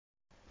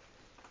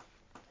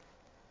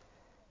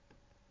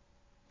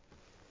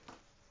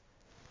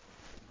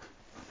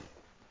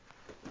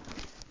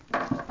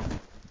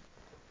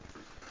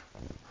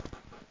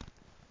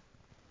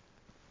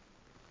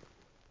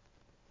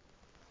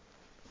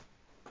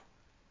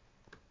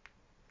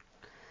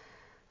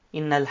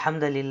إن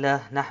الحمد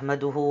لله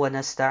نحمده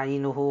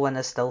ونستعينه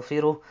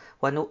ونستغفره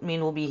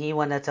ونؤمن به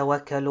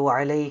ونتوكل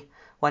عليه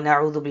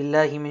ونعوذ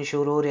بالله من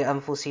شرور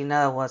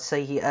أنفسنا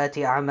وسيئات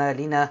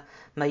أعمالنا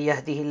من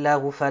يهده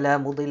الله فلا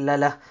مضل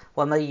له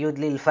ومن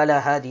يضلل فلا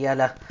هادي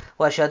له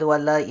وأشهد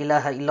أن لا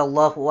إله إلا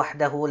الله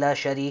وحده لا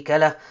شريك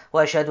له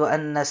وأشهد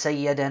أن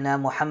سيدنا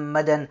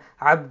محمدا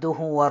عبده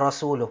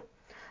ورسوله.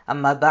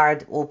 Amma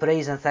ba'd, all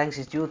praise and thanks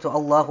is due to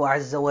Allah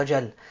Azza wa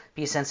Jal.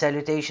 Peace and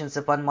salutations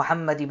upon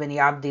Muhammad ibn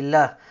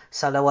Abdullah,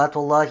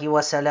 salawatullahi wa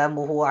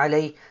salamuhu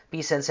alayh.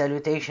 Peace and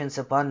salutations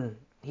upon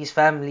his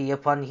family,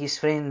 upon his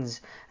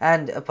friends,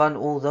 and upon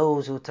all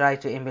those who try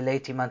to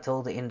emulate him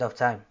until the end of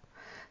time.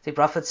 The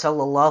Prophet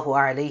sallallahu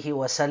alayhi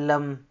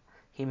wasallam,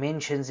 he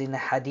mentions in a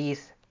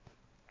hadith,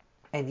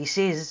 and he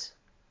says,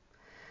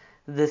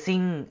 the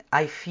thing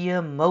I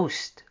fear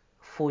most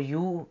for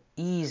you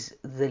is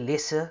the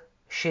lesser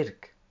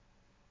shirk.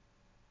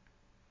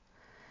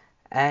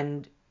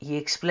 And he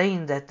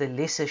explained that the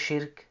lesser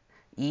shirk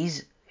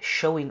is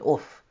showing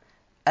off,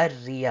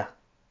 ar-riya.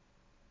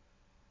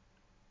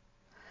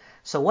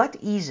 So what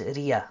is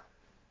riya?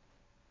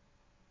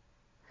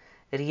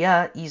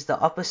 Riya is the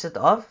opposite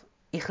of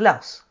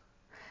ikhlas.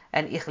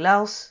 And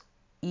ikhlas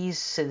is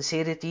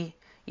sincerity.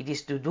 It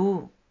is to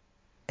do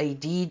a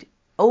deed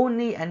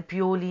only and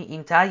purely,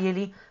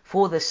 entirely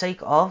for the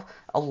sake of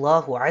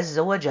Allah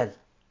Azza wa Jal.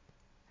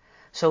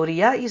 So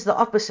riya is the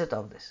opposite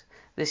of this.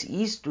 This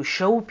is to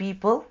show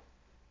people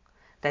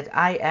that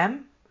I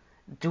am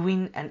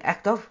doing an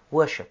act of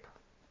worship.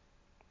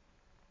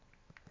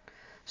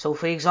 So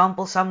for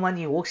example, someone,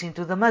 he walks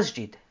into the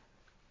masjid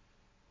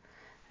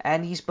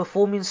and he's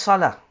performing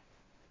salah.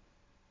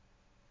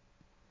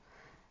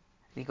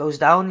 He goes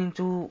down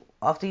into,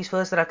 after his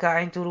first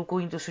rak'ah, into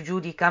ruku, into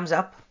sujood, he comes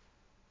up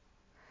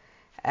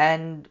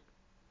and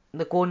in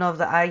the corner of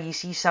the eye he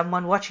sees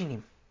someone watching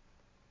him.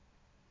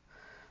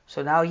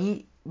 So now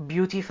he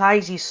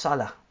beautifies his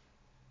salah.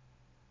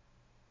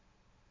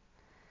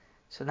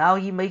 So now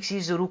he makes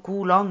his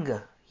ruku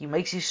longer, he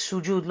makes his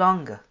sujood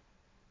longer.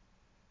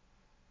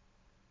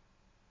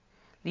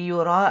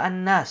 لِيُرَاءَ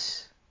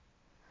النَّاسِ,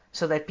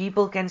 so that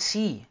people can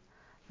see,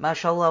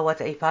 mashallah, what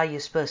a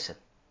pious person.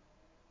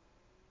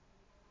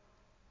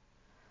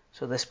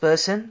 So this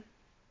person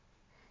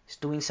is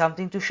doing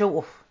something to show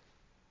off.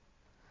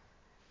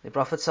 The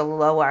Prophet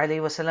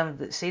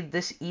ﷺ said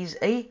this is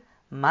a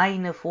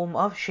minor form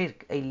of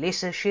shirk, a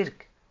lesser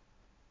shirk.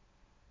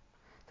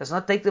 Does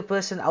not take the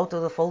person out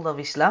of the fold of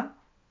Islam,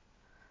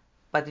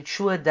 but it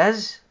sure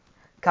does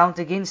count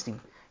against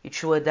him. It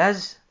sure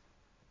does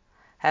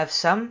have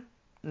some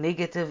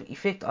negative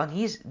effect on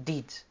his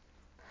deeds.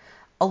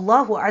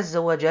 Allah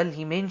Azza wa Jal,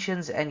 he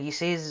mentions and he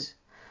says,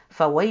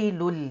 فَوَيْلٌ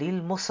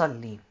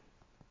لِلْمُصَلِّينَ,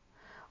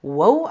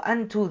 woe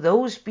unto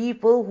those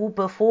people who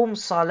perform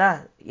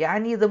salah,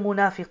 يعني the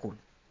munafiqun.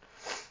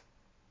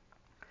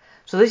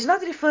 So this is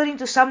not referring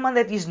to someone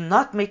that is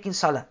not making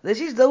salah.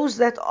 This is those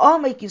that are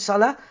making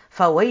salah.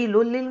 فَوَيْلٌ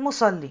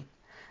لِلْمُصَلِّينَ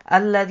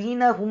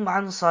الَّذِينَ هُمْ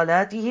عَنْ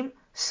صَلَاتِهِمْ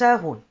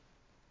سَاهُونَ,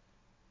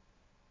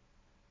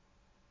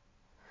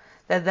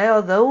 that they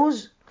are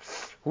those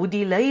who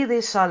delay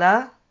their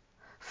salah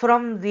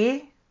from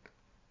their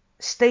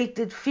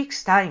stated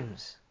fixed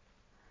times.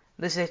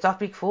 This is a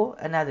topic for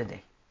another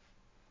day.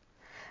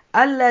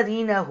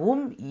 الَّذِينَ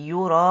هُمْ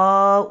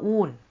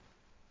يُرَاءُونَ,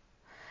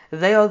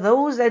 they are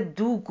those that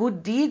do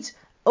good deeds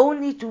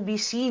only to be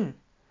seen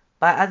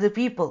by other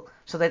people,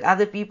 so that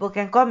other people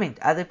can comment,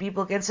 other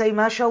people can say,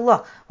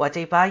 mashallah, what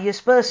a pious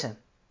person.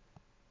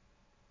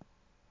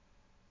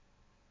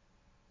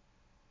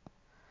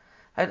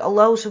 And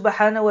Allah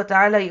subhanahu wa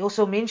ta'ala, he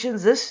also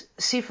mentions this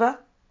sifa,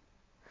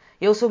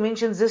 he also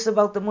mentions this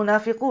about the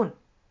munafiqun,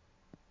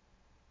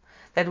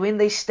 that when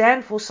they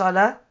stand for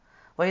salah,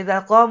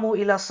 وَإِذَا قَامُوا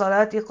إِلَى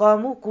الصَّلَاةِ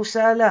قَامُوا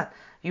كُسَالَى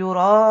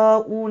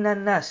يُرَاءُونَ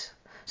النَّاسِ,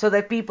 so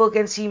that people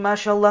can see,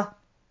 mashallah,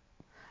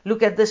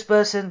 look at this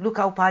person, look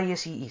how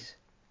pious he is.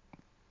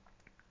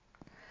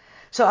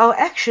 So our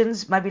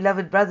actions, my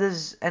beloved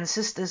brothers and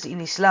sisters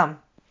in Islam,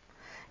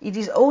 it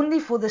is only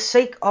for the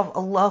sake of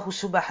Allah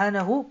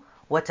subhanahu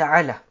wa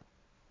ta'ala.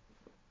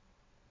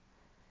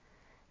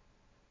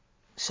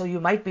 So you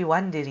might be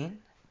wondering,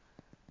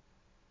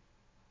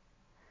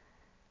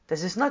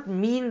 does this not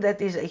mean that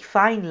there is a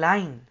fine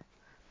line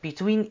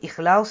between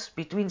ikhlas,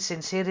 between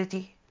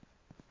sincerity,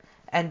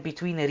 and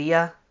between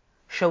riya,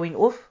 showing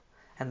off?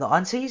 And the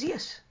answer is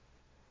yes.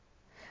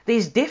 There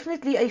is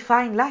definitely a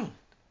fine line.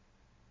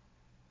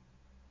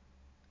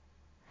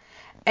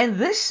 And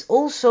this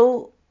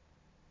also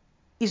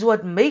is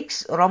what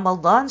makes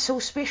Ramadan so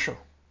special,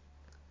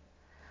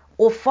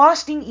 or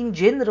fasting in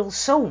general,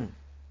 Sawm.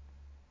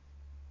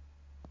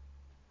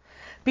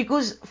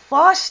 Because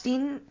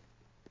fasting,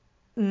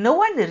 no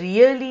one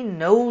really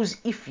knows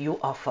if you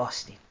are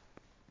fasting.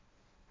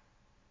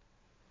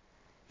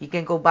 He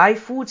can go buy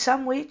food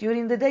somewhere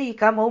during the day, he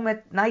come home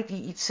at night,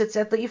 he sits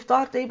at the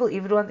iftar table,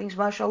 everyone thinks,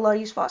 mashallah,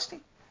 he's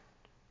fasting.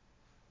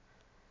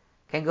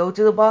 Can go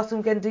to the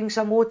bathroom, can drink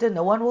some water,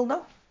 no one will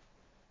know.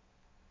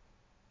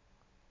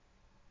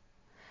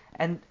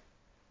 And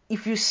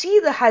if you see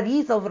the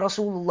hadith of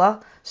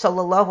Rasulullah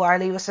sallallahu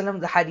alaihi wasallam,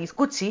 the hadith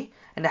Qudsi,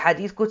 and the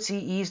hadith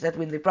Qudsi is that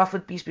when the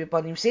Prophet, peace be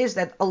upon him, says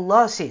that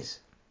Allah says.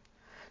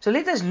 So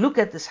let us look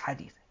at this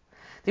hadith.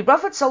 The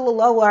Prophet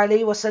sallallahu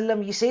alaihi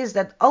wasallam, he says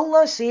that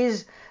Allah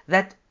says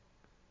that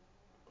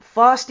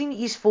fasting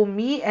is for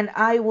me and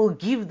I will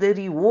give the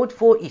reward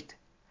for it.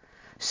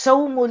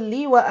 Sawmun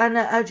li wa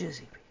ana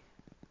ajzi.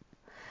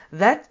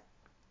 That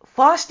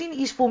fasting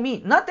is for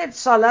me. Not that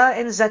salah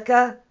and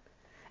zakah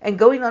and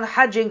going on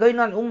hajj and going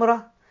on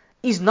umrah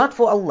is not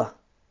for Allah.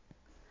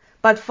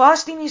 But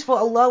fasting is for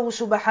Allah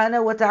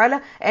subhanahu wa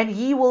ta'ala, and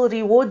He will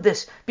reward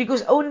this,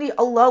 because only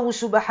Allah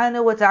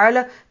subhanahu wa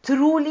ta'ala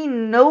truly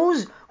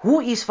knows who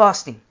is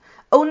fasting.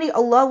 Only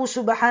Allah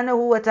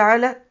subhanahu wa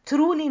ta'ala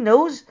truly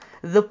knows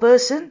the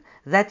person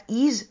that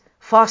is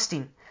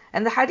fasting.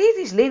 And the hadith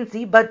is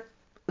lengthy, but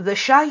the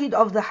shahid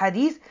of the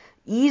hadith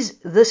is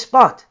this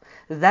part,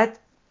 that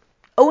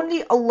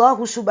only Allah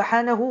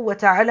subhanahu wa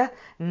ta'ala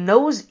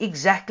knows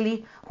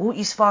exactly who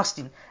is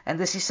fasting. And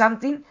this is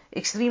something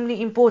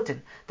extremely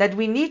important, that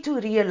we need to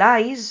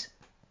realize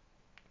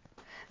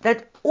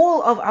that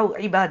all of our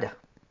ibadah,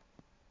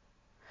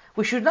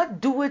 we should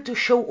not do it to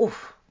show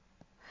off,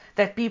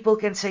 that people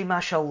can say,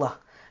 MashaAllah,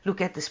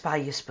 look at this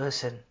pious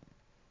person.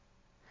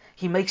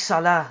 He makes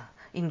salah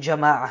in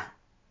jama'ah.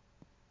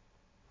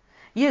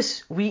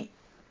 Yes, we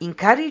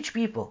encourage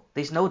people.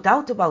 There's no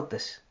doubt about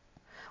this.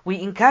 We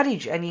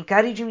encourage, and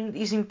encouragement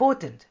is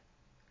important.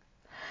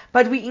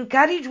 But we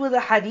encourage with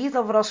the hadith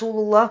of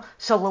Rasulullah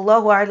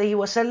sallallahu alaihi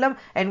wasallam,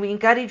 and we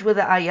encourage with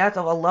the ayat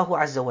of Allah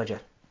Azza wa Jal.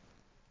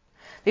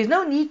 There's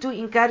no need to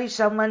encourage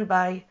someone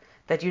by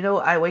that,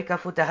 I wake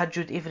up for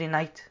tahajjud every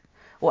night,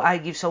 or I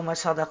give so much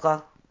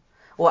sadaqah,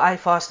 or I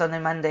fast on a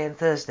Monday and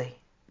Thursday.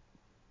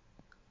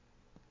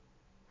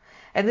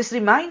 And this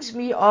reminds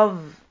me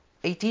of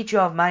a teacher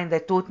of mine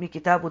that taught me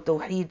Kitab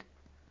al-Tawheed,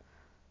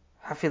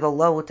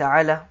 Hafidhallahu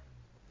ta'ala.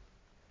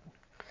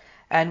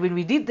 And when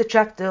we did the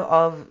chapter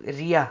of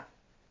Riyah,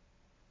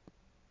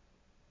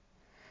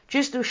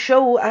 just to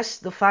show us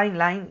the fine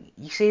line,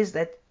 he says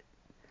that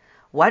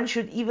one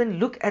should even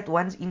look at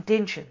one's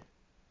intention.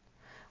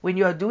 When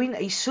you are doing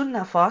a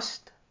sunnah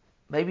fast,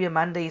 maybe a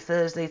Monday,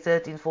 Thursday,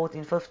 13th,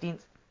 14th,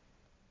 15th,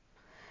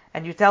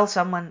 and you tell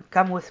someone,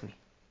 come with me.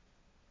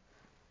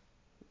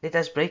 Let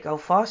us break our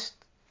fast.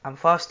 I'm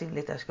fasting,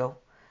 let us go.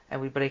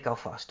 And we break our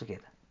fast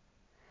together.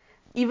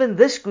 Even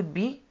this could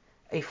be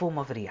a form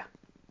of Riyah.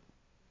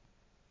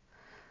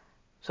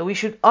 So we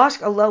should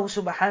ask Allah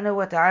subhanahu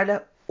wa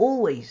ta'ala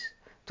always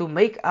to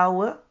make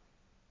our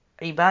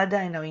ibadah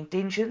and our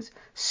intentions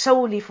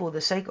solely for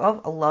the sake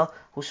of Allah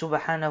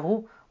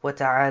subhanahu wa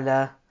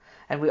ta'ala.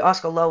 And we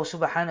ask Allah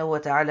subhanahu wa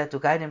ta'ala to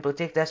guide and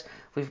protect us.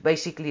 We've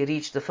basically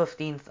reached the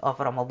 15th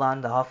of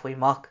Ramadan, the halfway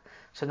mark.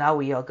 So now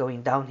we are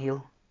going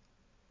downhill,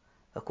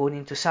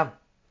 according to some.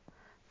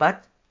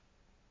 But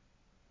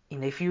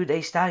in a few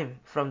days' time,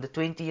 from the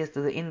 20th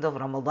to the end of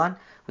Ramadan,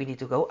 we need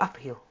to go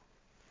uphill.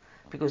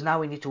 Because now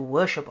we need to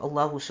worship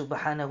Allah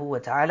subhanahu wa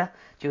ta'ala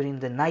during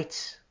the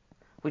nights,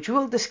 which we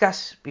will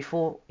discuss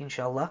before,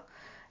 inshallah.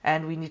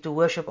 And we need to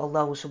worship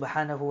Allah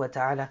subhanahu wa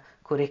ta'ala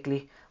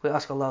correctly. We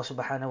ask Allah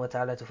subhanahu wa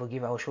ta'ala to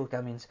forgive our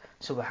shortcomings.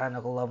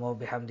 Subhanakallahumma wa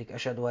bihamdik,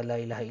 ashhadu an la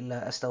ilaha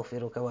illa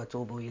astaghfiruka wa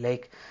atubu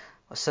ilayk.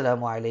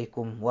 Wassalamu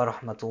alaikum wa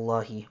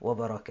rahmatullahi wa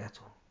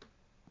barakatuh.